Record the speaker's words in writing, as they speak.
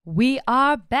We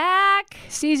are back.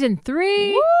 Season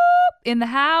 3. Whoop, in the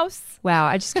house. Wow,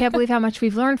 I just can't believe how much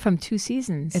we've learned from 2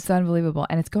 seasons. It's unbelievable.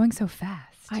 And it's going so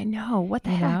fast. I know. What the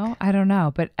heck? Know? I don't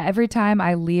know. But every time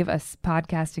I leave a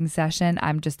podcasting session,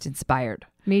 I'm just inspired.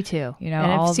 Me too. You know,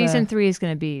 and if season 3 is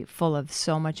going to be full of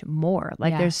so much more.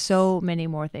 Like there's so many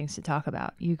more things to talk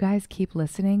about. You guys keep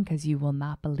listening because you will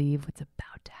not believe what's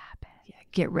about to happen. Yeah,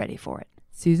 get ready for it.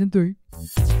 Season 3.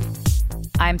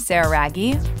 I'm Sarah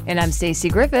Raggi. And I'm Stacey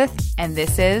Griffith. And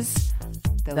this is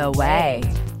The Way.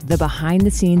 The behind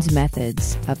the scenes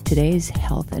methods of today's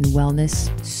health and wellness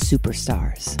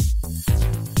superstars.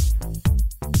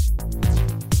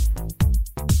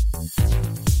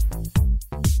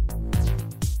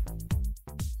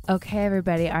 Okay,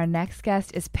 everybody. Our next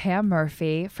guest is Pam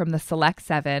Murphy from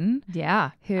TheSelect7.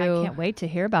 Yeah. I can't wait to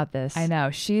hear about this. I know.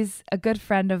 She's a good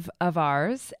friend of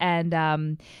ours. And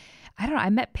I don't know. I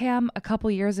met Pam a couple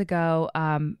years ago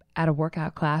at a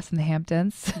workout class in the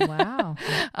Hamptons. Wow.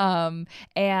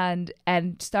 And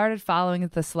started following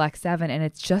TheSelect7. And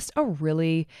it's just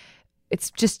it's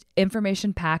just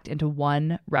information packed into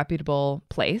one reputable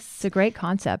place. It's a great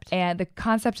concept. And the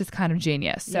concept is kind of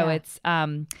genius. So it's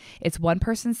one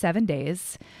person, 7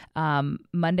 days.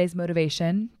 Monday's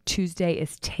motivation. Tuesday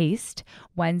is taste.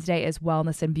 Wednesday is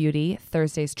wellness and beauty.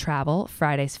 Thursday's travel.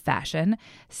 Friday's fashion.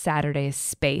 Saturday's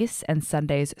space. And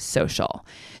Sunday's social.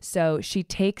 So she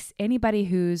takes anybody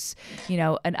who's,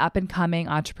 an up and coming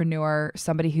entrepreneur,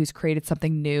 somebody who's created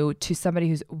something new, to somebody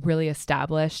who's really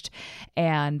established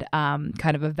and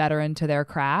kind of a veteran to their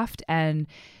craft. And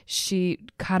she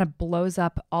kind of blows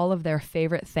up all of their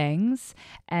favorite things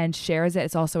and shares it.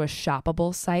 It's also a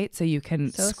shoppable site, so you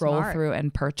can scroll through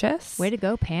and purchase. Way to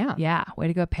go, Pam. Yeah, way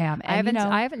to go, Pam. And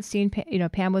I haven't seen,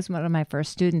 Pam was one of my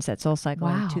first students at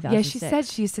SoulCycle in 2006. Yeah, she said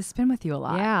she used to spin with you a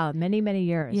lot. Yeah, many, many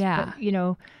years. Yeah.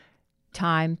 But,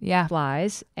 time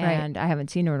flies, and I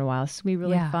haven't seen her in a while. So it's going to be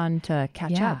really fun to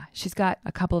catch up. She's got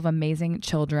a couple of amazing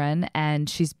children, and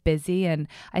she's busy, and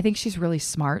I think she's really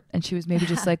smart, and she was maybe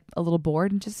just like a little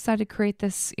bored and just decided to create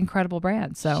this incredible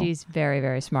brand. So she's very,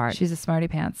 very smart. She's a smarty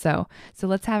pants. So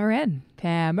let's have her in.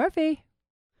 Pam Murphy.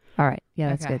 All right. Yeah,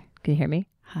 that's good. Can you hear me?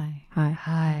 Hi. Hi.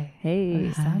 Hi. Hey. Oh,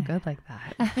 you sound good like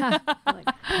that.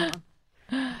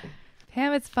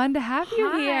 Pam, it's fun to have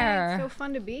you here. It's so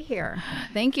fun to be here.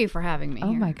 Thank you for having me here.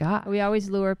 Oh my God. We always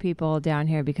lure people down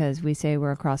here because we say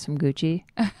we're across from Gucci.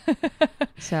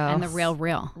 And the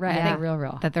real. Right. Yeah. The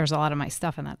real. That there's a lot of my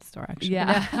stuff in that store, actually.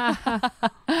 Yeah.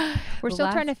 We're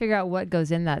still trying to figure out what goes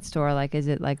in that store. Like, is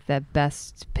it like the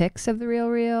best picks of the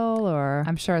real, or?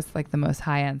 I'm sure it's like the most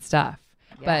high-end stuff.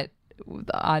 Yeah.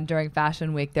 But during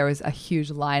Fashion Week, there was a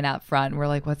huge line out front. And we're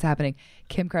like, what's happening?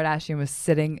 Kim Kardashian was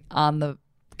sitting on the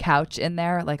couch in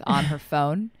there, like on her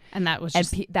phone. And that was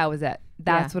just... that was it.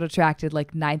 That's what attracted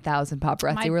like 9,000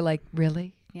 paparazzi. We're like,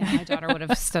 really? Yeah, my daughter would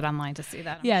have stood online to see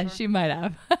that. I'm sure. She might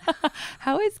have.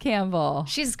 How is Campbell?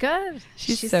 She's good.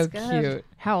 She's so cute.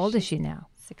 How old is she now?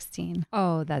 16.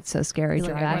 Oh, that's so scary. We're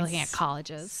looking at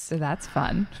colleges. So that's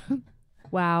fun.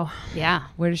 Wow. Yeah.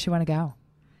 Where does she want to go?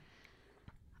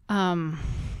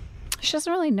 She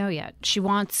doesn't really know yet. She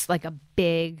wants like a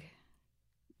big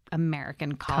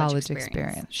American college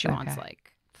experience. She wants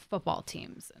like football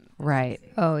teams and right.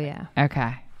 Oh yeah.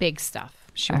 Okay. Big stuff.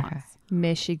 She wants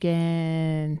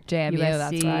Michigan, JMU. USC.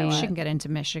 That's where I went. She can get into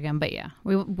Michigan, but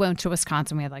we went to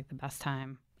Wisconsin. We had like the best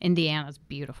time. Indiana's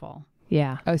beautiful.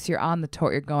 Yeah. Oh, so you're on the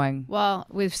tour. You're going. Well,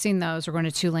 we've seen those. We're going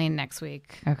to Tulane next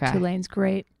week. Okay. Tulane's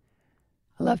great.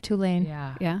 I love Tulane.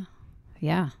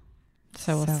 Yeah.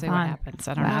 So we'll see what happens.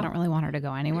 I don't know. I don't really want her to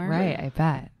go anywhere. Right. I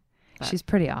bet. But she's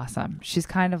pretty awesome. She's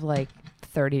kind of like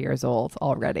 30 years old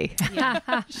already.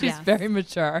 Yeah. She's very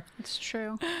mature. It's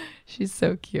true. She's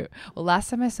so cute. Well,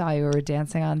 last time I saw you, we were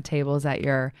dancing on tables at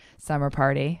your summer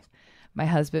party. My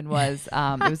husband was,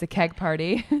 it was a keg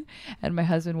party, and my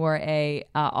husband wore a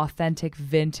authentic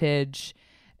vintage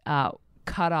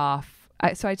cut off.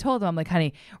 So I told him, I'm like,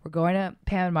 honey, we're going to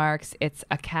Pam and Mark's. It's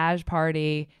a cash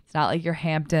party. It's not like your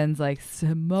Hamptons, like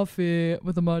Muffy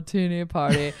with a martini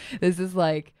party. This is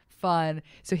like fun.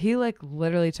 So he like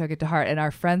literally took it to heart, and our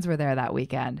friends were there that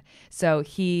weekend. So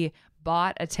he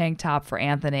bought a tank top for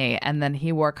Anthony, and then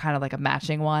he wore kind of like a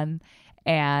matching one,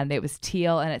 and it was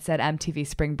teal, and it said MTV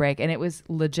Spring Break, and it was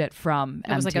legit from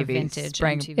MTV. It was like a vintage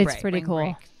Spring MTV It's pretty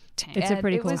cool. Tank. It's a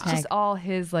pretty cool It was tank. just all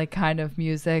his like kind of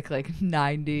music, like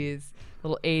 90s,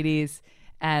 little 80s.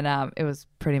 And it was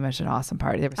pretty much an awesome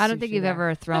party. I don't think you've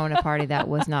ever thrown a party that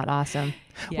was not awesome.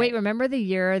 Yeah. Wait, remember the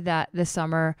year that the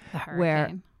summer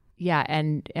where,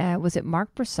 and was it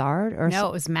Mark Broussard or no?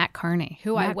 It was Matt Carney,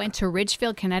 who I went to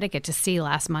Ridgefield, Connecticut to see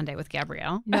last Monday with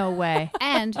Gabrielle. No way.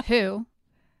 And who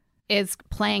is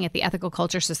playing at the Ethical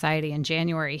Culture Society in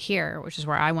January here, which is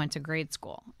where I went to grade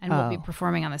school, and we'll be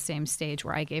performing on the same stage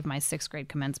where I gave my 6th grade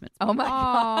commencement. Oh my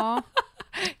God.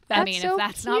 If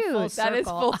that's not full circle. That is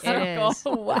full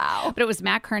circle. Wow. But it was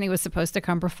Matt Kearney was supposed to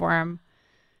come perform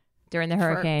during the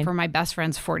hurricane for my best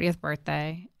friend's 40th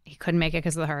birthday. He couldn't make it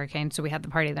because of the hurricane, so we had the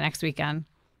party the next weekend.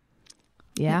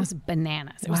 Yeah. It was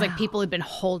bananas. It was like people had been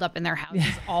holed up in their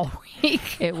houses all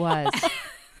week. It was.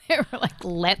 They were like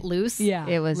let loose. Yeah.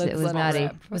 It was nutty.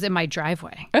 It was in my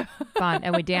driveway. Fun.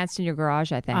 And we danced in your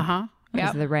garage, I think.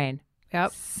 Because of the rain.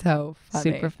 Yep. So funny.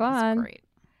 Super fun. That's great.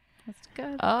 That's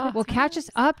good. Oh, well, catch us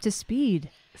up to speed.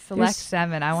 Select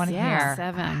 7. I want to hear.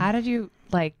 7. How did you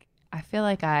I feel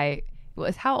like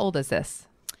how old is this?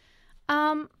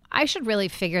 I should really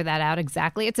figure that out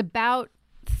exactly. It's about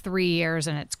 3 years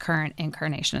in its current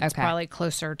incarnation. It's probably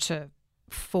closer to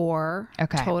 4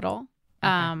 total.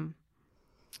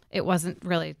 It wasn't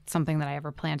really something that I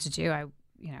ever planned to do. I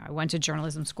went to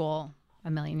journalism school a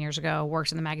million years ago,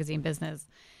 worked in the magazine business,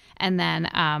 and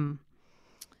then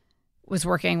was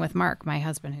working with Mark, my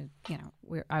husband, who,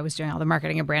 I was doing all the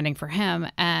marketing and branding for him.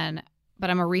 But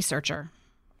I'm a researcher,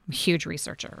 a huge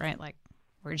researcher, right? Like,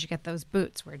 where'd you get those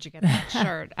boots? Where'd you get that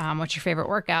shirt? What's your favorite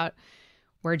workout?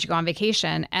 Where'd you go on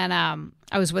vacation? And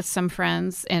I was with some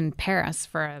friends in Paris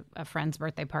for a friend's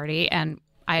birthday party, and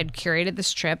I had curated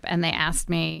this trip, and they asked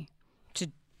me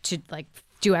to like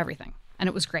do everything, and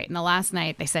it was great. And the last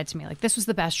night they said to me, like, this was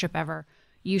the best trip ever.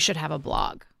 You should have a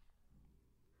blog.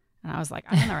 And I was like,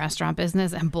 I'm in the restaurant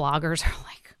business, and bloggers are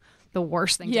like the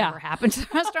worst thing to ever happen to the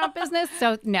restaurant business.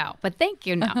 So no, but thank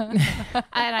you, no.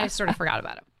 And I sort of forgot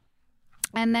about it.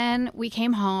 And then we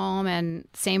came home, and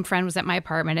same friend was at my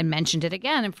apartment and mentioned it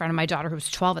again in front of my daughter, who was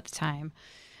 12 at the time,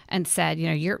 and said,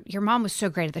 your mom was so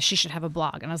great at this. She should have a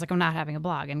blog. And I was like, I'm not having a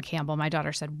blog. And Campbell, my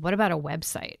daughter, said, what about a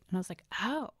website? And I was like,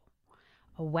 oh,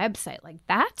 a website. Like,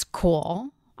 that's cool.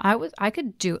 I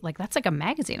could do, like, that's like a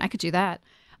magazine. I could do that.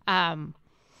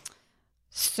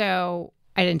 So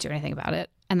I didn't do anything about it.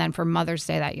 And then for Mother's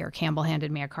Day that year, Campbell handed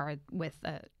me a card with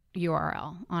a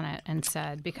URL on it and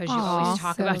said, because you always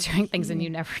talk about doing things and you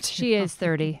never do. She is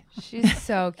 30. She's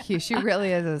so cute. She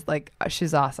really is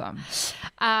she's awesome.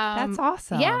 That's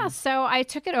awesome. Yeah. So I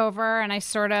took it over and I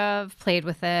sort of played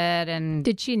with it. And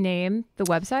did she name the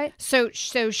website? So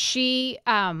she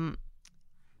had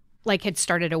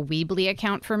started a Weebly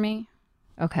account for me.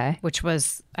 Okay. Which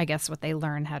was, I guess, what they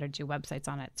learned how to do websites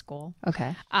on at school.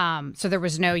 Okay. So there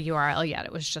was no URL yet.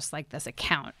 It was just like this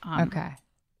account. Okay.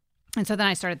 And so then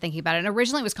I started thinking about it. And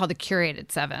originally it was called the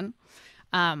Curated 7,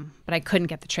 but I couldn't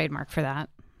get the trademark for that,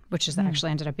 which is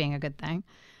actually ended up being a good thing.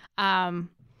 And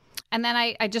then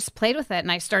I just played with it,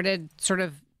 and I started sort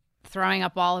of throwing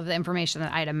up all of the information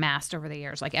that I'd amassed over the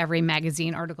years, like every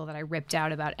magazine article that I ripped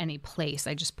out about any place,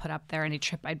 I just put up there, any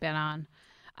trip I'd been on.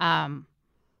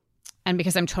 And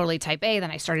because I'm totally type A,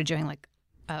 then I started doing like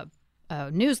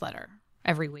a newsletter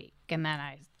every week. And then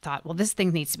I thought, well, this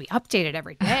thing needs to be updated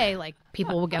every day. Like,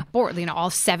 people will get bored. All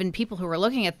 7 people who are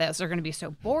looking at this are going to be so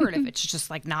bored if it's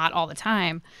just like not all the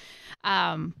time.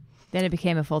 Then it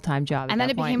became a full-time job. And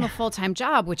then it became a full-time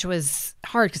job, which was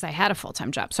hard because I had a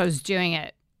full-time job. So I was doing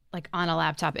it like on a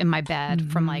laptop in my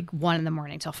bed from like 1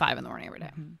 a.m. till 5 a.m. every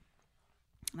day. And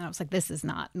I was like, this is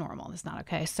not normal. This is not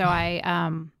okay. So I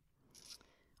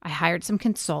hired some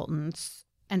consultants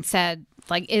and said,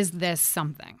 like, is this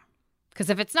something? Because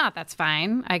if it's not, that's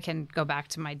fine. I can go back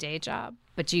to my day job.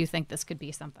 But do you think this could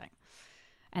be something?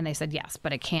 And they said, yes,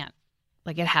 but it can't.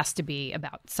 Like, it has to be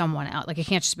about someone else. Like, it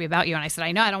can't just be about you. And I said,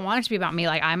 I know, I don't want it to be about me.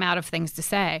 Like, I'm out of things to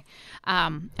say.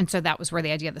 And so that was where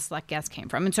the idea of the Select Guest came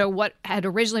from. And so what had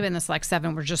originally been the Select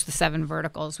 7 were just the 7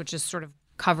 verticals, which is sort of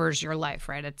covers your life,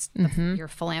 right? It's your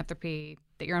philanthropy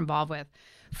that you're involved with,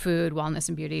 food, wellness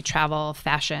and beauty, travel,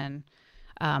 fashion,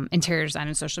 interior design,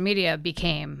 and social media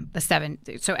became the 7.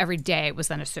 So every day was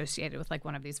then associated with like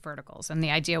one of these verticals. And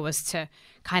the idea was to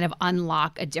kind of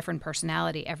unlock a different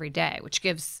personality every day, which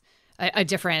gives a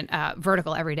different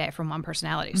vertical every day from one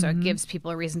personality. So it gives people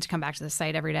a reason to come back to the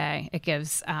site every day. It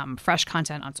gives fresh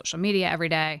content on social media every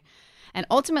day. And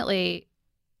ultimately,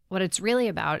 what it's really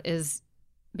about is,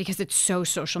 because it's so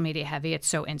social media heavy, it's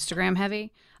so Instagram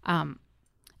heavy,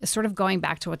 is sort of going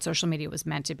back to what social media was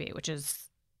meant to be, which is,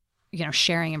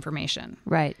 sharing information.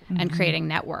 Right. And creating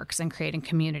networks and creating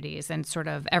communities. And sort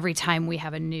of every time we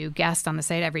have a new guest on the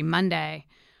site, every Monday,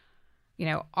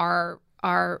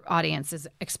 our audience is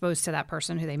exposed to that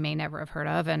person who they may never have heard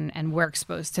of, and we're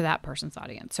exposed to that person's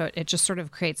audience. So it just sort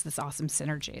of creates this awesome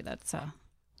synergy.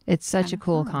 It's such a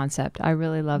cool concept. I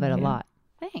really love it a lot.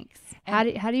 Thanks. How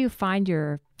do you find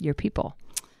your people?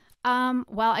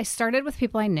 Well, I started with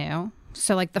people I knew.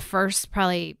 So like the first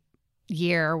probably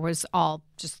year was all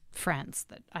just friends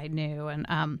that I knew, and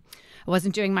I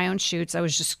wasn't doing my own shoots. I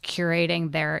was just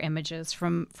curating their images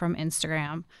from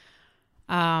Instagram,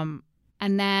 and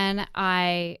then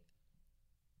I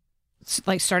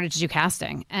started to do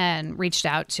casting and reached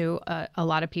out to a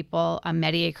lot of people.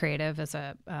 Media Creative is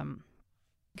I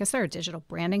guess they're a digital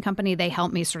branding company. They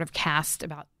helped me sort of cast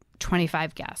about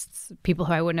 25 guests, people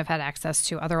who I wouldn't have had access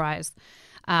to otherwise.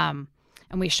 And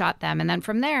we shot them. And then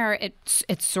from there,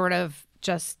 it sort of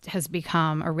just has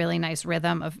become a really nice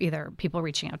rhythm of either people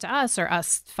reaching out to us or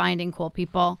us finding cool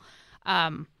people.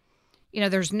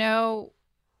 There's no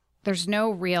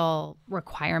real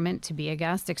requirement to be a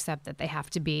guest except that they have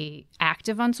to be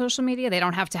active on social media. They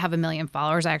don't have to have 1 million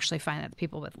followers. I actually find that the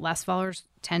people with less followers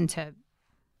tend to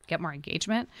get more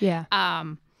engagement. Yeah.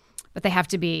 But they have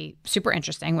to be super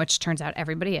interesting, which turns out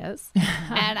everybody is.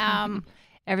 And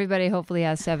everybody hopefully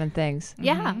has 7 things.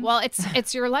 Yeah. Well,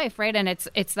 it's your life, right? And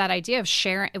it's that idea of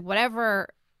sharing whatever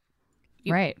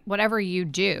you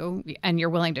do and you're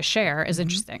willing to share is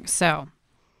interesting. So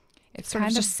it's sort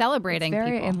of just celebrating it's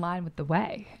very people. in line with the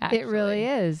way. Actually. It really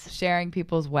is. Sharing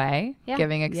people's way,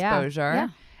 giving exposure. Yeah.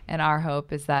 And our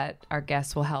hope is that our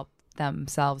guests will help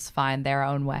themselves find their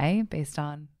own way based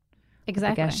on what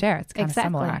the guests share. It's kind of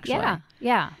similar, actually. Yeah.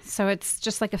 Yeah. So it's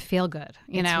just like a feel good,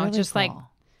 it's really just cool. like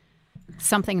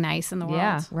something nice in the world.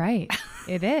 Yeah. Right.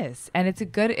 It is. And it's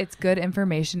good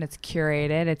information. It's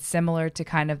curated. It's similar to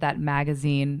kind of that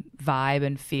magazine vibe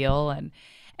and feel. And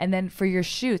then for your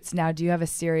shoots, now do you have a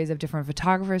series of different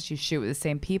photographers? You shoot with the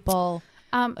same people?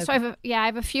 So I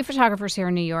have a few photographers here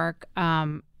in New York,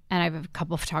 and I have a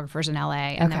couple of photographers in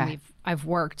LA. And then I've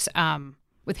worked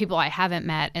with people I haven't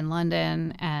met in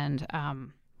London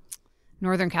and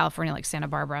Northern California, like Santa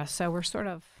Barbara. So we're sort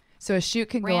of So a shoot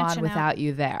can go on without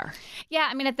you there. Yeah,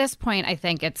 I mean, at this point, I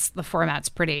think the format's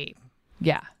pretty.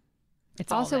 Yeah,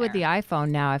 it's also with the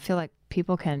iPhone now. I feel like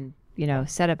people can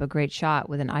set up a great shot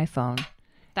with an iPhone.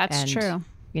 That's true.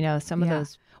 Some of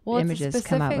those images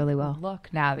come out really well. Look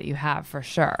now that you have for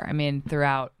sure. I mean,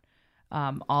 throughout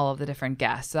all of the different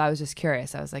guests. So I was just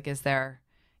curious. I was like, is there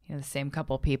the same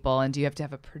couple people, and do you have to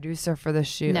have a producer for the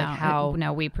shoot? No,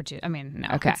 no, we produce. I mean,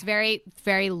 no. Okay. It's very,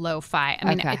 very lo-fi.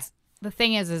 I mean, the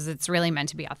thing is it's really meant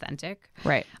to be authentic,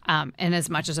 right? And as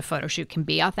much as a photo shoot can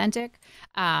be authentic,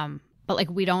 but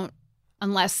like we don't,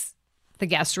 unless the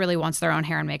guest really wants their own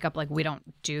hair and makeup, like we don't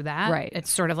do that. Right. It's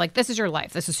sort of like, this is your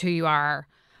life. This is who you are.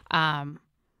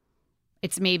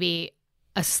 It's maybe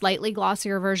a slightly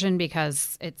glossier version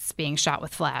because it's being shot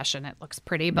with flash and it looks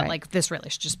pretty, but like this really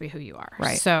should just be who you are.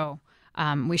 Right. So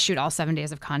we shoot all 7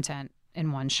 days of content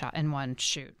in one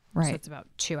shoot. Right. So it's about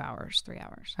 2 hours, 3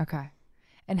 hours. Okay.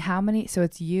 And how many, so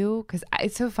it's you, because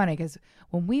it's so funny because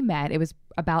when we met, it was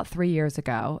about 3 years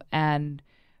ago, and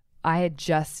I had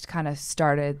just kind of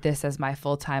started this as my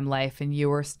full-time life, and you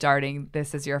were starting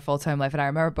this as your full-time life. And I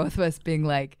remember both of us being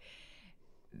like,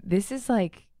 this is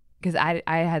like, because I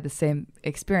had the same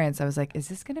experience. I was like, is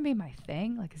this going to be my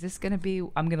thing? Like, is this going to be,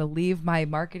 I'm going to leave my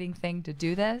marketing thing to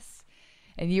do this?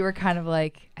 And you were kind of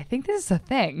like, I think this is a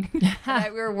thing.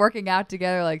 And we were working out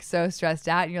together, like so stressed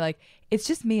out. And you're like, it's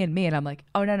just me and me. And I'm like,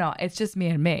 oh, no, it's just me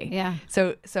and me. Yeah.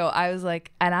 So I was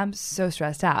like, and I'm so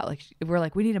stressed out. Like, we're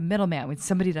like, we need a middleman. We need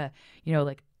somebody to,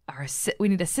 like, we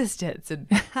need assistants.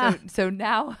 And so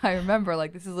now I remember,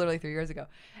 like, this is literally 3 years ago.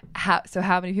 How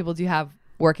many people do you have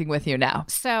working with you now?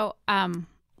 So I'm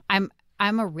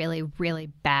a really, really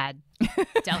bad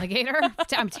delegator.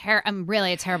 I'm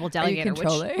really a terrible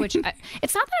delegator. Which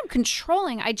it's not that I'm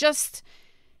controlling.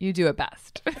 You do it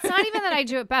best. It's not even that I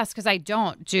do it best, because I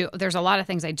don't do. There's a lot of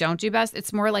things I don't do best.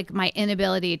 It's more like my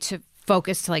inability to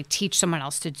focus to like teach someone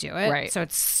else to do it. Right. So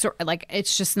it's like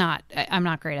it's just not. I'm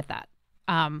not great at that.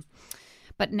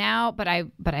 But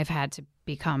I've had to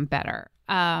become better.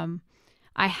 I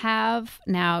have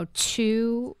now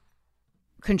 2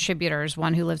 contributors,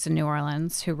 one who lives in New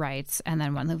Orleans who writes, and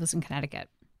then one who lives in Connecticut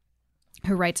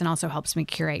who writes and also helps me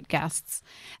curate guests.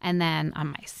 And then on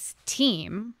my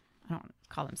team, I don't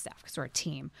call them staff because we're a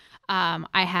team,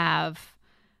 I have,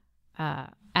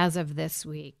 as of this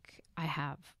week, I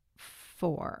have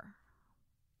 4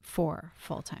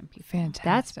 full-time people.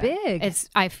 Fantastic.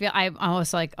 That's big. I'm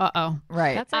almost like,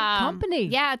 right. That's a company.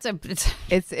 Yeah,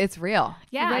 it's real.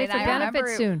 Yeah. Ready for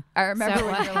benefits soon. I remember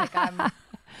when you're like,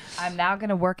 I'm now going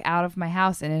to work out of my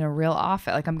house and in a real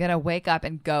office. Like, I'm going to wake up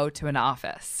and go to an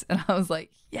office. And I was like,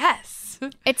 yes.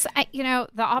 It's, the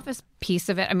office piece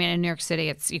of it. I mean, in New York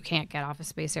City, you can't get office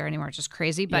space here anymore. It's just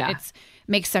crazy. But it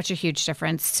makes such a huge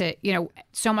difference to,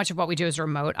 so much of what we do is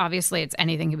remote. Obviously,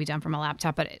 anything can be done from a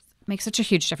laptop, but it makes such a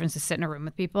huge difference to sit in a room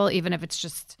with people, even if it's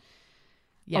just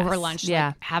over lunch to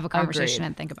like, have a conversation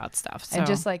and think about stuff. So. And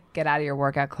just like get out of your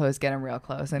workout clothes, get them real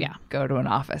close, and go to an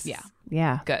office.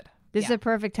 Yeah. Good. This is a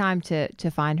perfect time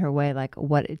to find her way. Like,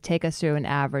 take us through an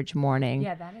average morning,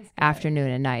 that is good. afternoon,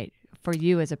 and night for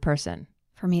you as a person.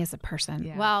 For me as a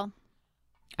person, well,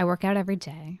 I work out every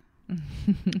day.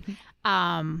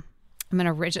 I'm in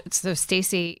a rigid. So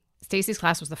Stacey's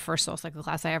class was the first SoulCycle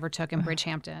class I ever took in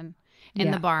Bridgehampton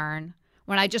in the barn.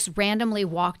 When I just randomly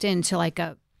walked into like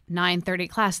a 9:30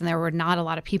 class and there were not a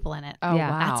lot of people in it. Oh,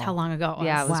 wow. That's how long ago it was.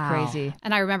 Yeah, it was crazy.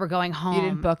 And I remember going home. You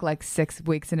didn't book like 6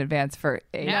 weeks in advance for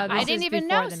 8. No, I didn't even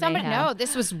know. No,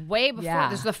 this was way before. Yeah.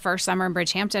 This was the first summer in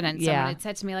Bridgehampton. And someone had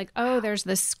said to me like, oh, there's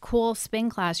this cool spin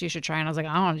class you should try. And I was like,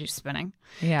 I don't want to do spinning.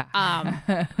 Yeah.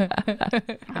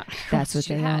 That's what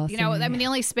they all You know, I mean, the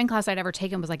only spin class I'd ever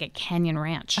taken was like at Canyon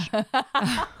Ranch.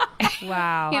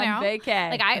 Wow. You know? On vacay.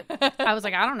 Like I was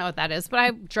like, I don't know what that is. But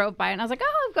I drove by it and I was like,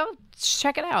 oh, go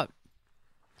check it out.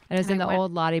 And it was in the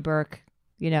old Lottie Burke,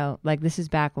 you know, like this is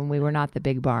back when we were not the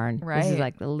big barn. Right. This is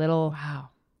like the little,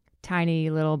 tiny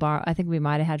little barn. I think we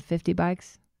might have had 50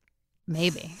 bikes.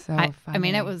 Maybe. So I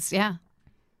mean, it was,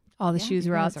 All the shoes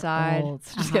were outside.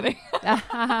 Just kidding.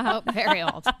 Oh, very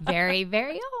old. Very,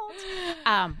 very old.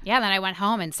 Then I went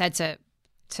home and said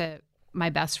to my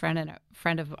best friend and a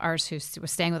friend of ours who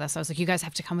was staying with us, I was like, you guys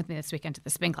have to come with me this weekend to the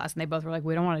spin class. And they both were like,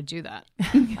 we don't want to do that.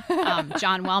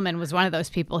 John Wellman was one of those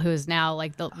people who is now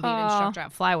like the lead instructor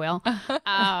at Flywheel.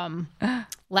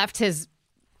 Left his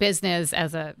business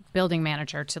as a building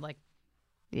manager to like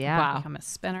become a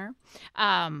spinner.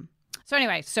 So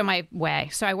anyway, so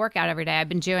I work out every day. I've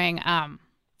been doing a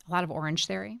lot of Orange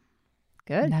Theory.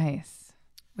 Good. Nice.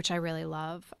 Which I really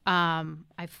love.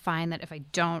 I find that if I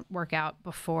don't work out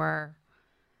before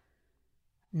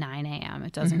 9 a.m.,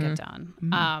 it doesn't get done.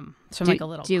 So I'm like a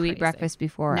little Do you crazy. eat breakfast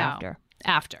before or No, after?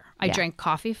 After. I drink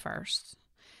coffee first.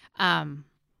 I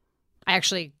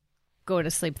actually go to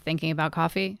sleep thinking about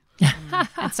coffee.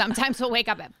 And sometimes we'll wake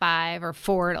up at 5 or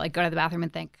 4 to like go to the bathroom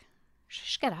and think,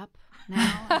 should get up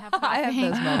now and have coffee. I have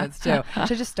those moments too.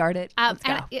 Should I just start it? Let's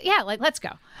go. Let's go.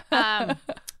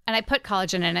 And I put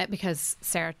collagen in it because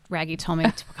Sarah Raggy told me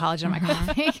to put collagen in my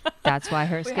coffee. That's why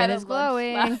her skin is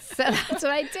glowing. So that's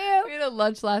what I do. We had a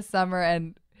lunch last summer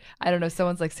and I don't know,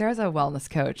 someone's like, Sarah's a wellness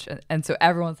coach. And so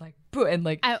everyone's like, boo. And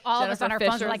like, all of us on our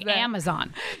phones are like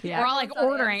Amazon. We're all like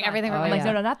ordering everything. I'm like,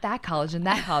 no, not that collagen,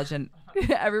 that collagen.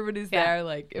 Everybody's there.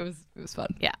 Like it was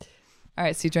fun. Yeah. All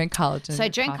right. So you drink collagen. So I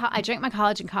drink my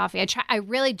collagen coffee. I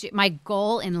really do. My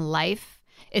goal in life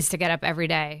is to get up every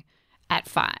day at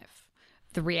 5.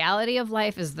 The reality of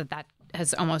life is that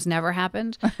has almost never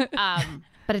happened.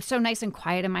 But it's so nice and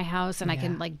quiet in my house and I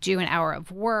can like do an hour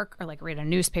of work or like read a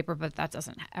newspaper, but that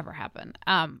doesn't ever happen.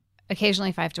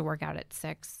 Occasionally if I have to work out at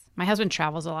 6, my husband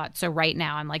travels a lot. So right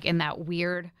now I'm like in that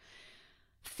weird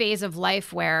phase of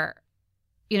life where,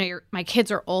 you know, my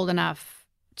kids are old enough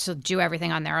to do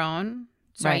everything on their own.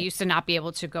 So I used to not be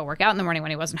able to go work out in the morning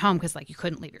when he wasn't home because like you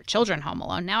couldn't leave your children home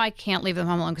alone. Now I can't leave them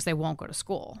home alone because they won't go to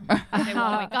school. They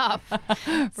won't wake up.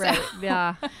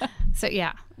 So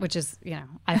which is, you know,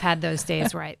 I've had those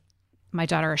days where my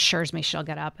daughter assures me she'll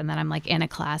get up and then I'm like in a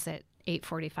class at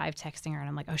 8:45 texting her and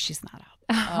I'm like, oh, she's not up.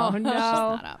 Oh no. She's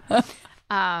not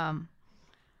up.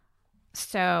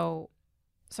 So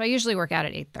I usually work out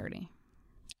at 8:30.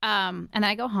 And then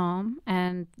I go home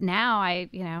and now I,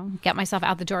 you know, get myself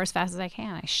out the door as fast as I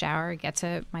can. I shower, get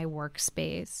to my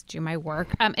workspace, do my work.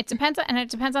 It depends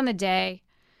on the day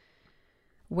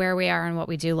where we are and what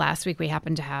we do. Last week we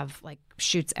happened to have like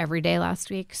shoots every day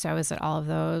last week. So I was at all of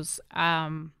those.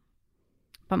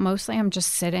 But mostly I'm just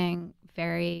sitting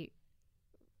very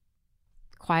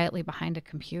quietly behind a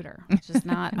computer, which is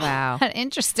not that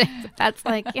interesting. But that's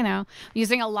like, you know,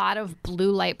 using a lot of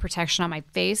blue light protection on my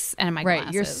face and in my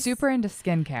glasses. You're super into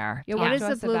skincare. Yeah, what is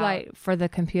the blue light for the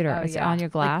computer? Is it on your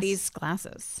glass? Like these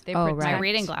glasses. My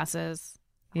reading glasses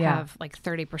have like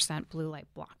 30% blue light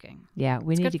blocking. Yeah,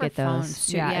 we need to get those.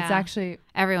 It's actually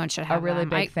everyone should have a really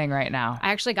big thing right now.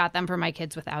 I actually got them for my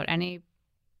kids without any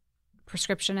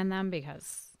prescription in them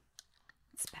because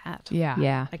it's bad.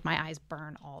 Yeah. Like my eyes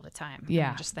burn all the time.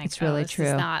 Yeah. I just think it's really true.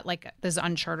 It's not like this is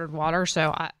uncharted water.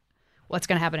 So what's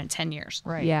going to happen in 10 years?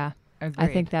 Right. Yeah. Agreed.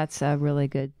 I think that's a really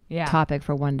good topic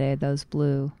for one day, those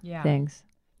blue things.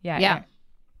 Yeah.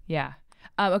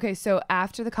 Okay. So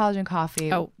after the collagen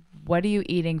coffee, what are you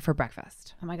eating for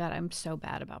breakfast? Oh my God. I'm so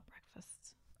bad about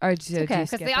breakfast.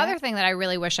 Because the other thing that I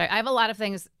really wish I have a lot of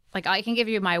things. Like I can give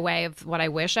you my way of what I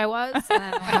wish I was. And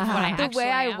then what I the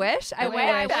way I wish? The way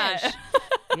I wish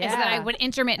is that I would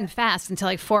intermittent fast until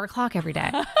like 4 o'clock every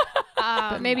day.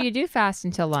 But maybe you do fast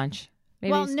until lunch.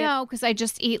 Maybe no, because I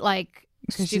just eat like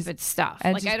stupid stuff.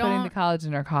 And like she's I putting don't the collagen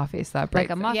in her coffee, so that breaks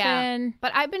like a muffin. Yeah,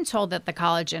 but I've been told that the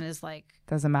collagen is like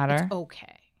doesn't matter. It's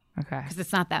okay. Okay. Because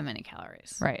it's not that many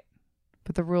calories. Right.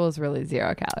 But the rule is really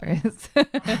 0 calories.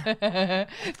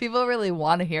 People really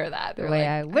want to hear that. They're like,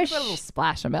 I wish a little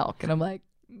splash of milk, and I'm like,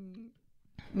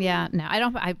 yeah, no, I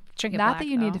don't. I drink it. Not black, that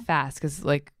you though. need to fast, because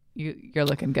like you're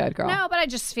looking good, girl. No, but I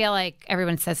just feel like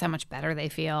everyone says how much better they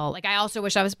feel. Like I also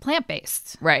wish I was plant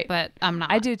based. Right. But I'm not.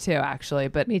 I do too, actually.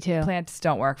 But me too. Plants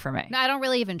don't work for me. No, I don't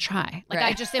really even try. Like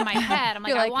Right. I just in my head, I'm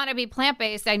like, I want to be plant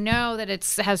based. I know that it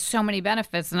has so many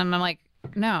benefits, and I'm like,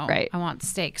 no, Right. I want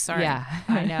steak. Sorry. Yeah,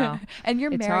 I know. And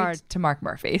you're It's married hard. to Mark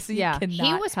Murphy, so Yeah. you cannot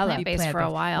He was plant based for a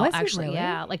while. Was he Actually, really?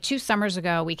 yeah. Like 2 summers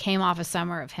ago, we came off a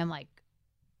summer of him like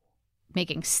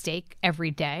making steak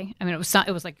every day. I mean, it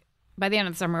was like by the end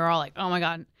of the summer, we were all like, oh my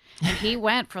god. And he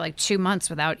went for like 2 months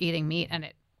without eating meat, and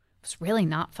it was really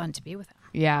not fun to be with him.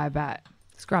 Yeah, I bet.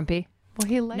 Scrumpy. Well,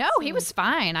 he likes. No, he was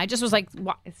fine. I just was like,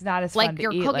 It's not as like fun to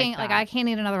you're eat cooking. Like, Like that. I can't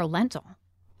eat another lentil.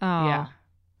 Oh. Yeah.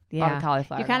 A lot of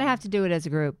cauliflower. You kind of on. have to do it as a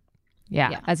group, Yeah,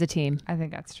 Yeah. as a team. I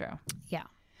think that's true. Yeah.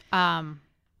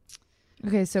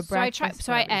 Okay, so So I try. breakfast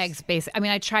So I first. eggs. Basically, I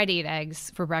mean, I try to eat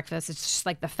eggs for breakfast. It's just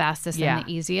like the fastest Yeah. and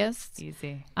the easiest.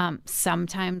 Easy.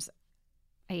 Sometimes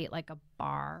I eat like a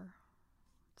bar.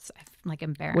 So I'm like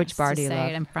embarrassed. Which bar to do you say love?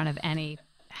 it in front of any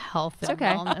health It's and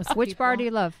okay. wellness Which bar people. do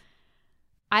you love?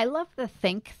 I love the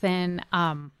Think Thin,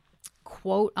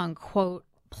 quote unquote,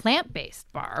 plant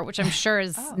based bar, which I'm sure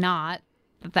is not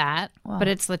that, but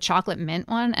it's the chocolate mint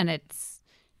one, and it's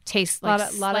tastes like lot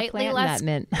of slightly plant in less that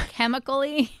mint.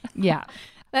 chemically Yeah,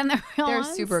 than the real they're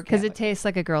ones. super Because good. it tastes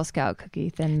like a Girl Scout cookie,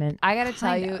 thin mint. I gotta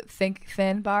tell Kind you, of. Think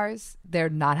Thin bars, they're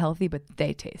not healthy, but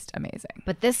they taste amazing.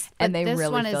 But this And they this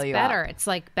really one is fill you better. up. It's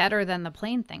like better than the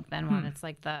plain Think Thin one. It's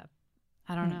like the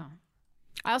I don't know.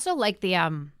 I also like the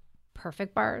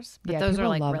perfect bars, but Yeah, those are people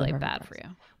like love the really Perfect bad bars. for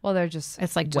you. Well, they're just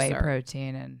It's like whey dessert.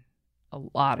 protein and a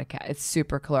lot of It's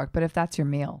super caloric, but if that's your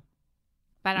meal,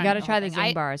 But I don't You gotta eat try whole the thing.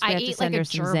 Zing bars. We I have to eat send like her a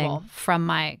some gerbil Zing. from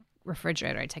my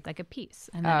refrigerator. I take like a piece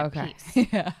and then oh, a okay, piece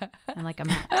yeah, and like a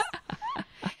mix.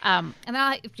 And then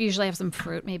I usually have some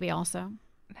fruit, maybe also.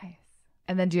 nice.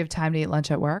 And then, do you have time to eat lunch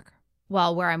at work?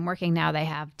 Well, where I'm working now, they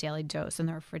have Daily Dose in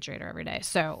the refrigerator every day.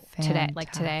 So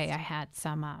today, I had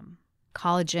some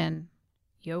collagen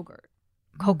yogurt,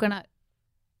 coconut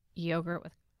yogurt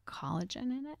with collagen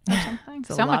in it or something.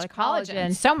 a So lot much of collagen.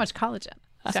 collagen. So much collagen.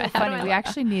 So how do funny. I We look?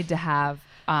 actually need to have.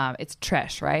 It's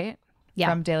Trish, right? Yeah.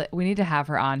 From Daily. We need to have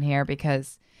her on here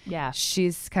because Yeah.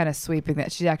 she's kind of sweeping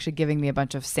that. She's actually giving me a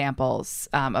bunch of samples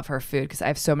of her food because I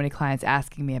have so many clients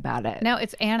asking me about it. No,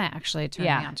 it's Anna actually turned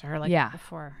Yeah. me on to her like Yeah.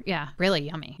 before. Yeah, really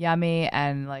yummy. Yummy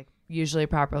and like usually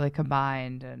properly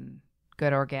combined and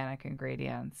good organic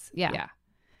ingredients. Yeah. Yeah.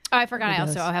 Oh, I forgot. Look I at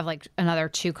also those. have like another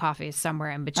 2 coffees somewhere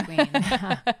in between.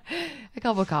 A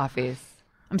couple coffees.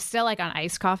 I'm still like on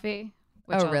iced coffee.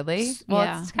 which Oh, I'll- really?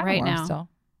 Yeah, it's kind right of warm now. still.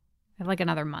 I have like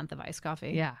another month of iced coffee.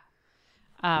 Yeah.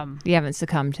 You haven't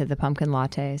succumbed to the pumpkin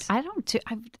lattes. I don't do.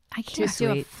 I Too can't do a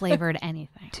sweet. flavored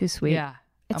anything. Too sweet. Yeah.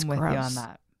 It's I'm with you on gross.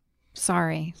 that.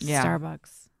 Sorry, Yeah.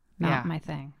 Starbucks, not Yeah. my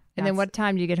thing. And then what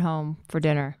time do you get home for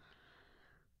dinner?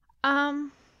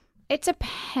 It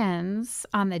depends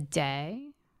on the day.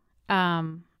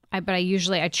 But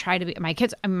I try to be my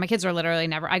kids. I mean, my kids are literally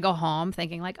never. I go home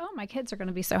thinking like, oh, my kids are going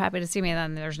to be so happy to see me, and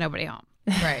then there's nobody home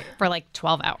Right. for like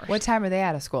 12 hours. What time are they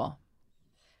out of school?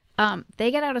 They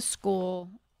get out of school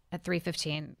at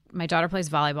 3:15. My daughter plays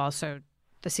volleyball, so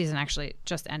the season actually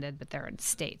just ended, but they're in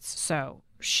states, so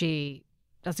she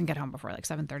doesn't get home before like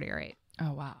 7:30 or 8.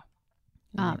 Oh, wow.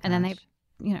 And then they,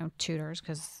 tutors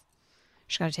because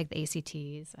she's got to take the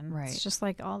ACTs, and Right. it's just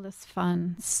like all this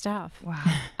fun stuff.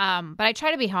 Wow. But I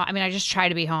try to be home. I mean, I just try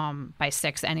to be home by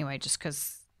 6 anyway, just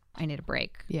because I need a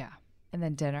break. Yeah. And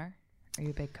then dinner? Are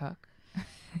you a big cook?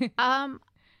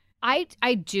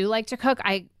 I do like to cook.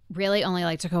 I really only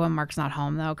like to cook when Mark's not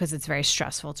home though, because it's very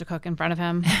stressful to cook in front of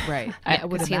him. Right. I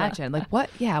would 'cause he imagine. Like what?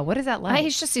 Yeah. What is that like?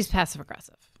 He's passive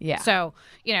aggressive. Yeah. So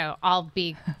I'll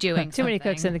be doing Too many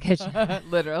cooks in the kitchen.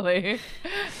 Literally.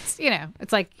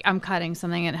 It's like I'm cutting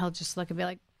something and he'll just look and be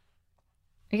like,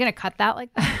 "Are you gonna cut that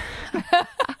like that?"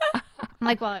 I'm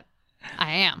like, "Well,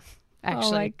 I am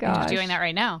actually my gosh. doing that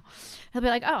right now." He'll be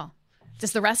like, "Oh,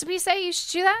 does the recipe say you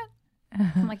should do that?"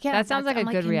 I'm like, "Yeah." That sounds like a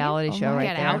good reality show right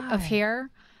Get there. out of here.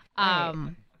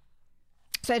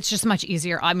 So it's just much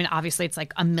easier. I mean, obviously, it's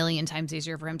like a million times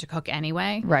easier for him to cook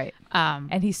anyway. Right.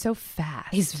 And he's so fast.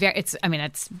 He's very. It's a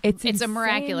insane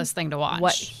miraculous thing to watch.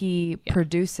 what he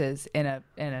produces in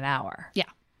an hour.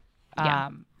 Yeah.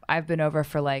 I've been over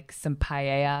for like some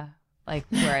paella, like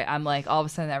where I'm like all of a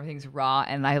sudden everything's raw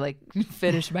and I like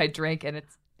finish my drink and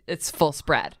it's full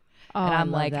spread. Oh, And I'm I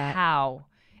love like, that. how?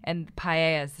 And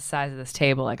paella is the size of this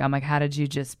table. Like, I'm like, how did you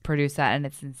just produce that? And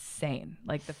it's insane.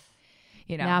 Like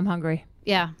Now I'm hungry.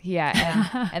 Yeah.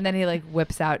 Yeah. And then he like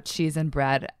whips out cheese and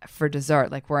bread for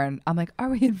dessert. Like I'm like, are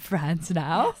we in France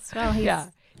now? Yes.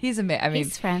 Well, He's amazing. I mean,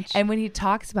 he's French. And when he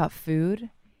talks about food,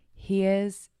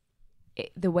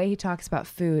 the way he talks about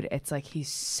food, it's like he's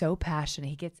so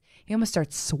passionate. He almost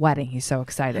starts sweating. He's so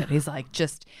excited. He's like, I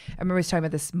remember he was talking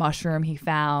about this mushroom he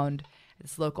found at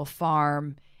this local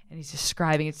farm, and he's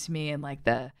describing it to me, and like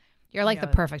you're like the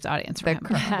perfect audience for him.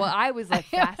 Well, I was like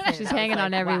fascinated. She's hanging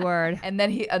on every word. And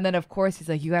then of course he's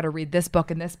like, you got to read this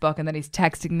book and this book, and then he's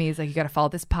texting me. He's like, you got to follow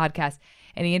this podcast,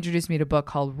 and he introduced me to a book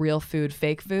called Real Food,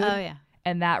 Fake Food. Oh yeah.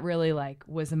 And that really like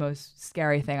was the most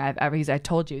scary thing I've ever. I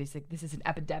told you, he's like, this is an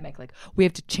epidemic. Like, we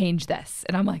have to change this.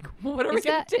 And I'm like, what are we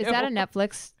gonna do? Is that a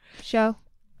Netflix show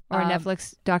or a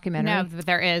Netflix documentary? No, but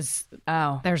there is.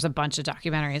 Oh, there's a bunch of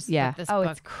documentaries. Yeah. This book.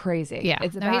 book. It's crazy. Yeah.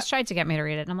 It's He's tried to get me to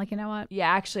read it, and I'm like, you know what? Yeah,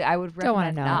 actually, I would Don't wanna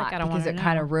recommend know. not Like, I don't because wanna it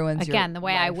kind know. of ruins Again, your the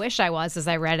way I life. wish I was is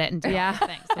I read it and did Yeah.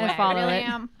 things. The And way follow I really it.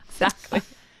 am. Exactly.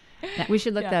 We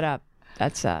should look that up.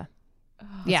 That's a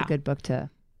good book to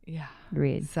Yeah.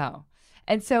 read. So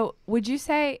would you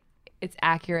say it's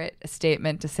accurate a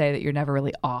statement to say that you're never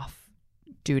really off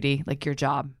duty, like your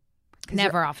job?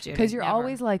 Never off duty. Because you're Never.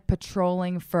 always like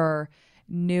patrolling for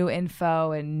new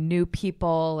info and new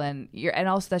people, and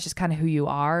also that's just kind of who you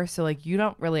are. So like you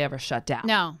don't really ever shut down.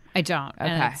 No, I don't. Okay.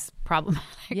 And it's problematic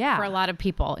for a lot of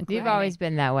people. You've always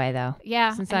been that way, though.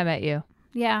 Yeah. Since I met you.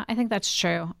 Yeah, I think that's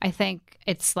true. I think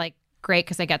it's like great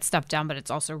because I get stuff done, but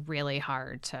it's also really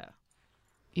hard to.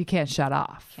 You can't shut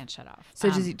off. Can't shut off. So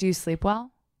do you sleep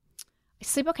well? I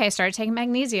sleep okay. I started taking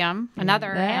magnesium,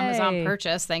 another Amazon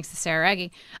purchase, thanks to Sarah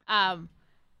Eggy,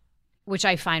 which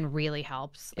I find really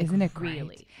helps. Like, Isn't it great?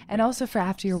 Really. And also for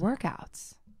after your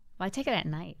workouts. Well, I take it at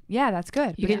night. Yeah, that's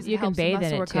good. You because can it helps bathe muscle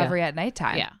in it, too. recovery at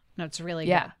nighttime. Yeah. No, it's really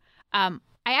Yeah. good.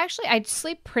 I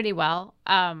sleep pretty well.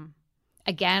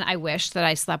 Again, I wish that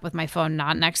I slept with my phone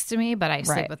not next to me, but I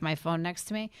sleep with my phone next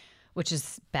to me, which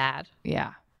is bad.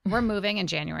 Yeah. We're moving in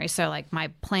January, so like my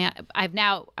plan, I've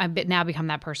now become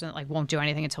that person that like won't do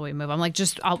anything until we move. I'm like,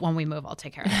 when we move, I'll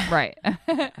take care of it. Right.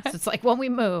 So it's like when we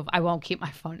move, I won't keep my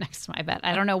phone next to my bed.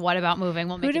 I don't know what about moving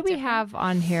will make Who it did we different. have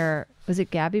on here? Was it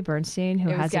Gabby Bernstein who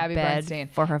It was has Gabby a bed Bernstein.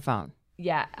 for her phone?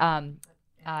 Yeah.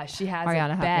 She has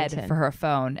Ariana a bed Huffington. for her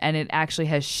phone, and it actually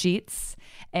has sheets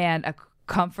and a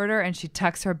comforter, and she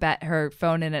tucks her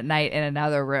phone in at night in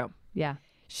another room. Yeah.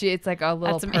 It's like a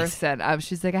little That's amazing. person.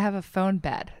 She's like, I have a phone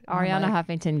bed. Ariana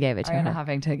Huffington gave it to Ariana her.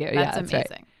 Huffington gave it. That's Yeah, that's amazing.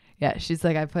 right. Yeah, she's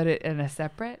like, I put it in a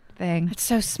separate thing. It's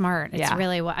so smart. It's Yeah.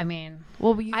 really what I mean.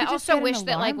 Well, you I could just also get an wish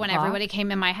that like alarm when clock. everybody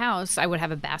came in my house, I would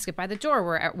have a basket by the door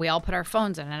where we all put our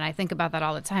phones in, and I think about that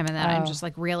all the time. And then I'm just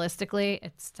like, realistically,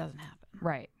 it doesn't happen.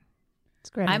 Right. It's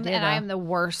a great idea, I though. am the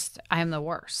worst. I am the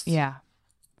worst. Yeah.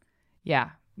 Yeah.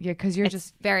 Yeah, because you're It's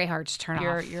just very hard to turn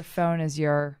off. your phone is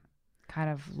your kind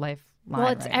of lifeline. Well,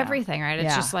 it's right now. everything, right? It's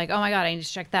Yeah. just like, oh my God, I need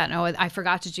to check that. No, I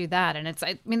forgot to do that. And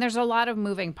I mean, there's a lot of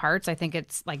moving parts. I think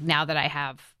it's like now that I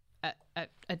have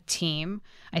a team,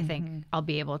 I think I'll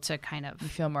be able to kind of You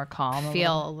feel more calm.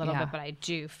 feel a little Yeah. bit, but I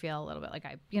do feel a little bit like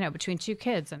between two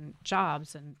kids and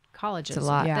jobs and colleges, It's a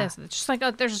lot. and Yeah. this, it's just like,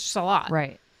 there's just a lot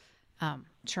Right.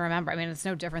 to remember. I mean, it's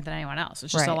no different than anyone else.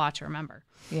 It's just a Right. lot to remember.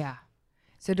 Yeah.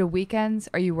 So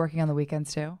are you working on the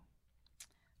weekends too?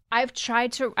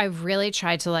 I've really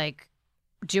tried to like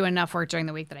do enough work during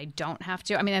the week that I don't have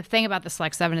to. I mean, the thing about the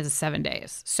Select7 is it's 7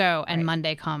 days. So, and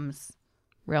Monday comes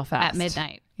Real fast. at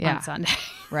midnight Yeah. on Sunday.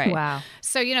 Right. Wow.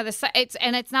 So,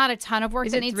 it's not a ton of work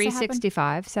Is that it needs to happen.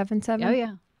 365, 77? Oh,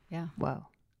 yeah. Yeah. Whoa.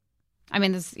 I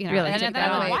mean, this, Really? and Take then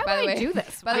that I'm away. like, By why the would I way- do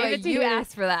this? By the Why way, would I you do that?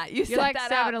 asked for that. You You're set like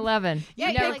that up. 7-Eleven. Yeah,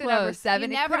 You you're never like Number close. 7. You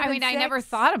It never, could've I mean, been I never 6.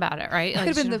 thought about it, right? Could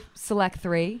have been the Select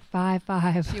 3. 5.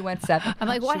 She went 7. I'm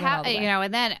like, She what went all the happened? way.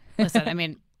 And then, listen, I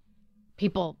mean,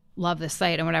 people love this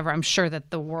site and whatever. I'm sure that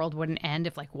the world wouldn't end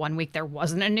if like 1 week there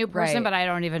wasn't a new person, Right. but I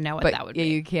don't even know what But that would yeah, be.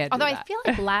 you can't. Although do I that. feel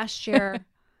like last year,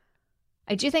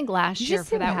 I do think last You year just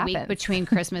for see what that week happens. between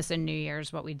Christmas and New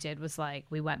Year's, what we did was like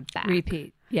we went back.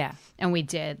 Repeat. Yeah. And we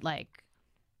did like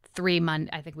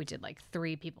I think we did like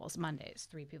 3 people's Mondays,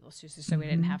 3 people's Tuesdays, so we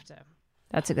didn't have to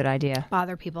That's a good idea.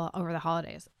 bother people over the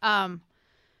holidays.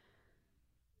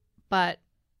 But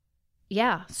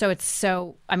yeah,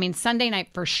 I mean, Sunday night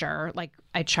for sure. Like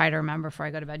I try to remember before I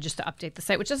go to bed just to update the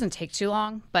site, which doesn't take too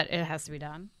long, but it has to be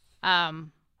done.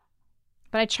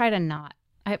 But I try to not.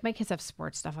 My kids have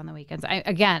sports stuff on the weekends.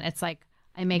 It's like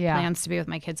I make Yeah. plans to be with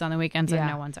my kids on the weekends, Yeah. and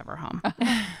no one's ever home.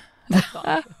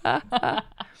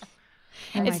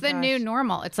 It's the new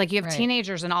normal. It's like you have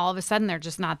teenagers and all of a sudden they're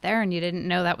just not there and you didn't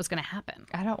know that was going to happen.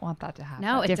 I don't want that to happen.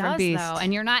 No, it does though.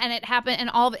 And you're not, and it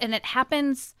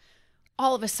happens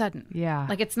all of a sudden. Yeah.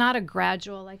 Like it's not a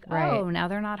gradual, like, oh, now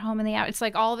they're not home in the hour. It's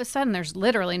like all of a sudden there's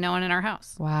literally no one in our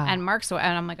house. Wow. And Mark's, and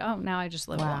I'm like, oh, now I just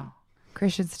live alone.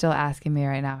 Christian's still asking me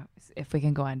right now if we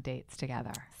can go on dates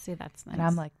together. See, that's nice. And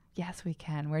I'm like, yes, we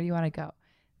can. Where do you want to go?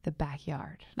 The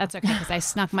backyard. That's okay, because I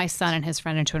snuck my son and his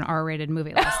friend into an R-rated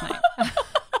movie last night.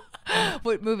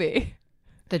 What movie?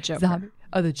 The Joker. Zombie.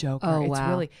 Oh, The Joker. Oh, it's wow.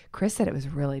 really, Chris said it was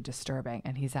really disturbing,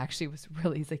 and he's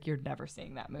like, you're never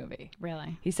seeing that movie.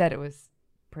 Really? He said it was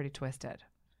pretty twisted.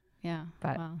 Yeah.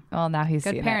 But, well now he's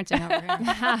good parenting over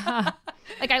here.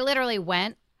 Like, I literally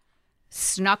went,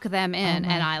 snuck them in,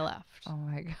 and I left. Oh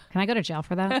my God. Can I go to jail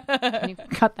for that? Can you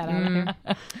cut that out of here?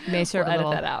 May serve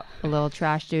a little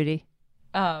trash duty.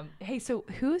 Hey, so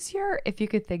if you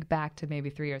could think back to maybe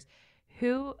 3 years,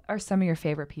 who are some of your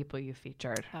favorite people you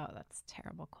featured? Oh, that's a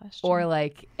terrible question. Or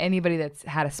like anybody that's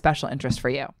had a special interest for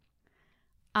you?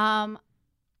 I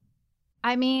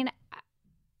mean,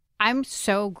 I'm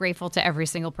so grateful to every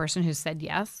single person who said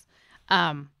yes.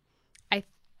 My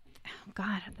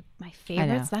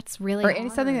favorites. That's really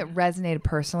hard. Something that resonated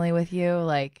personally with you,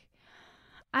 like.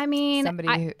 I mean,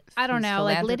 somebody I don't know.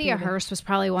 Like Lydia Hurst was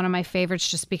probably one of my favorites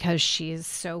just because she's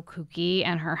so kooky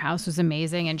and her house was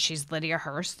amazing and she's Lydia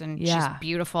Hurst and she's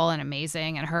beautiful and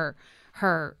amazing and her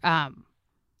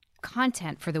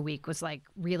content for the week was like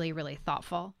really, really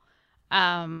thoughtful.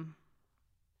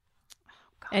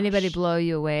 Anybody blow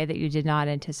you away that you did not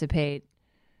anticipate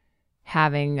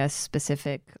having a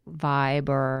specific vibe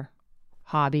or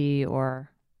hobby or?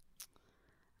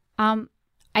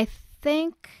 I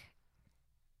think.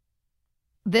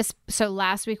 So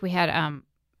last week we had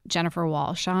Jennifer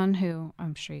Walsh on, who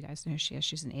I'm sure you guys know who she is.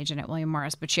 She's an agent at William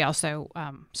Morris, but she also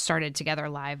started Together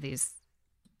Live, these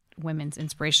women's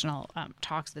inspirational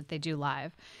talks that they do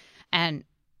live. And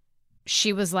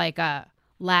she was like a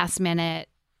last minute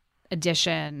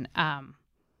addition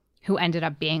who ended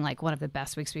up being like one of the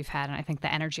best weeks we've had. And I think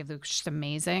the energy of the week is just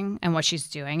amazing. And what she's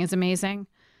doing is amazing.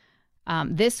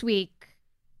 This week,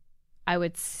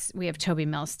 we have Toby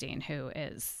Milstein, who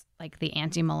is like the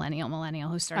anti-millennial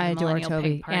who started the Millennial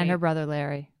Toby Pig Party. And her brother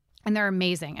Larry. And they're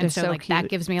amazing. And so like that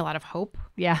gives me a lot of hope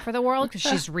for the world because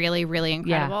she's really, really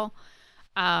incredible.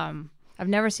 I've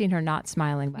never seen her not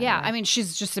smiling. By the way. I mean,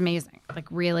 she's just amazing. Like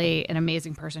really an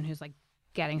amazing person who's like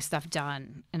getting stuff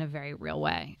done in a very real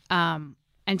way. And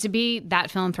to be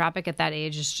that philanthropic at that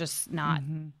age is just not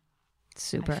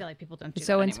super. I feel like people don't do it's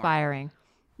so that inspiring.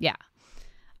 Yeah.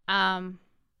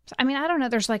 I mean, I don't know.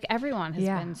 There's like everyone has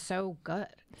been so good.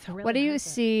 Really what do you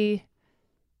see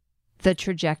the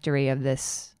trajectory of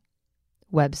this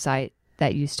website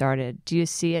that you started? Do you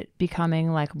see it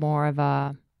becoming like more of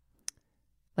a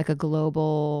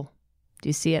global? Do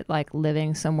you see it like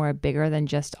living somewhere bigger than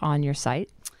just on your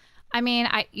site? I mean,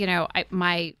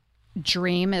 my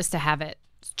dream is to have it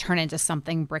turn into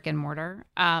something brick and mortar,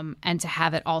 and to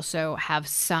have it also have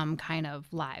some kind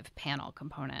of live panel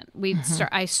component.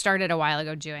 I started a while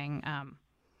ago doing,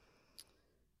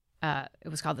 it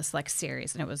was called the Select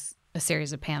Series, and it was a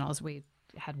series of panels. We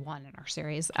had one in our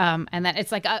series. And then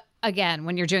it's like, again,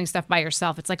 when you're doing stuff by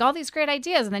yourself, it's like all these great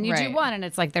ideas, and then you do one, and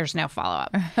it's like there's no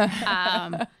follow-up.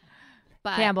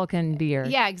 But Campbell can be your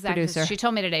producer. She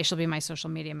told me today she'll be my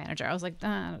social media manager. I was like,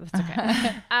 that's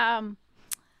okay.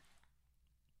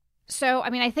 So, I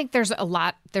mean, I think there's a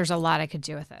lot I could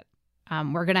do with it.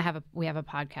 We have a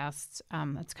podcast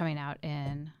that's coming out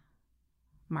in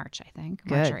March, I think,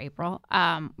 March or April,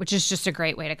 which is just a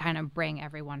great way to kind of bring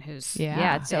everyone who's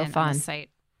it's so fun on the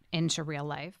site into real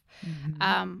life.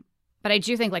 But I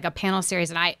do think like a panel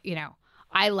series, and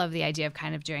I love the idea of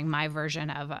kind of doing my version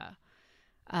of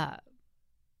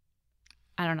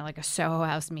I don't know, like a Soho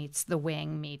House meets The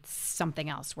Wing meets something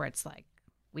else, where it's like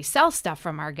we sell stuff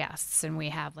from our guests and we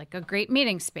have like a great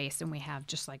meeting space and we have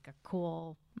just like a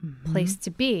cool place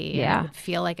to be. Yeah. And it would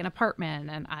feel like an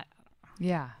apartment. And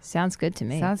sounds good to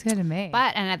me.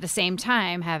 But, and at the same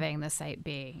time, having the site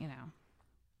be,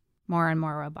 more and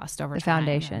more robust over the time.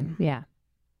 foundation. Yeah.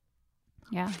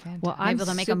 Well, I'm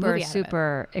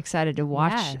super excited to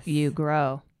watch you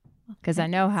grow, because I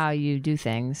know how you do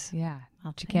things. Yeah.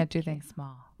 You can't do things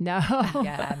small. No.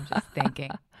 Yeah, I'm just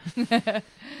thinking.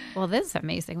 Well, this is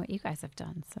amazing what you guys have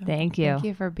done. So thank you. Thank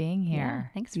you for being here.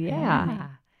 Yeah, thanks for having me.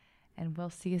 And we'll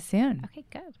see you soon. Okay,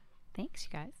 good. Thanks, you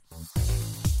guys.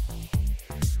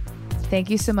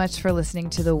 Thank you so much for listening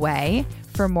to The Way.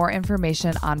 For more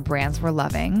information on brands we're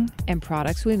loving and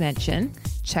products we mention,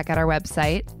 check out our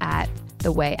website at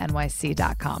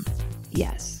thewaynyc.com.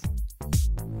 Yes.